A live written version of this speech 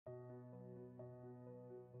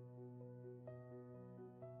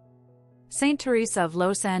Saint Teresa of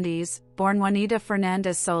Los Andes, born Juanita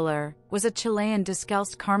Fernandez Soler, was a Chilean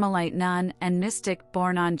Discalced Carmelite nun and mystic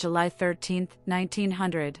born on July 13,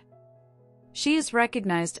 1900. She is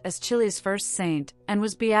recognized as Chile's first saint and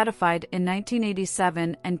was beatified in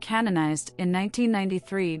 1987 and canonized in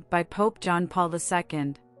 1993 by Pope John Paul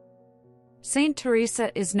II. Saint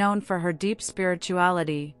Teresa is known for her deep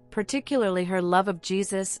spirituality, particularly her love of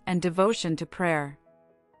Jesus and devotion to prayer.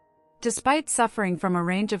 Despite suffering from a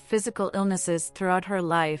range of physical illnesses throughout her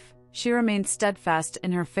life, she remained steadfast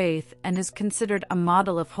in her faith and is considered a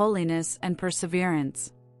model of holiness and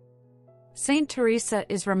perseverance. Saint Teresa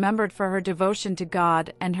is remembered for her devotion to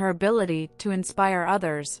God and her ability to inspire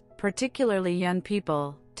others, particularly young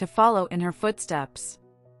people, to follow in her footsteps.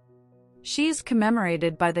 She is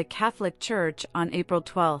commemorated by the Catholic Church on April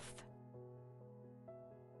 12.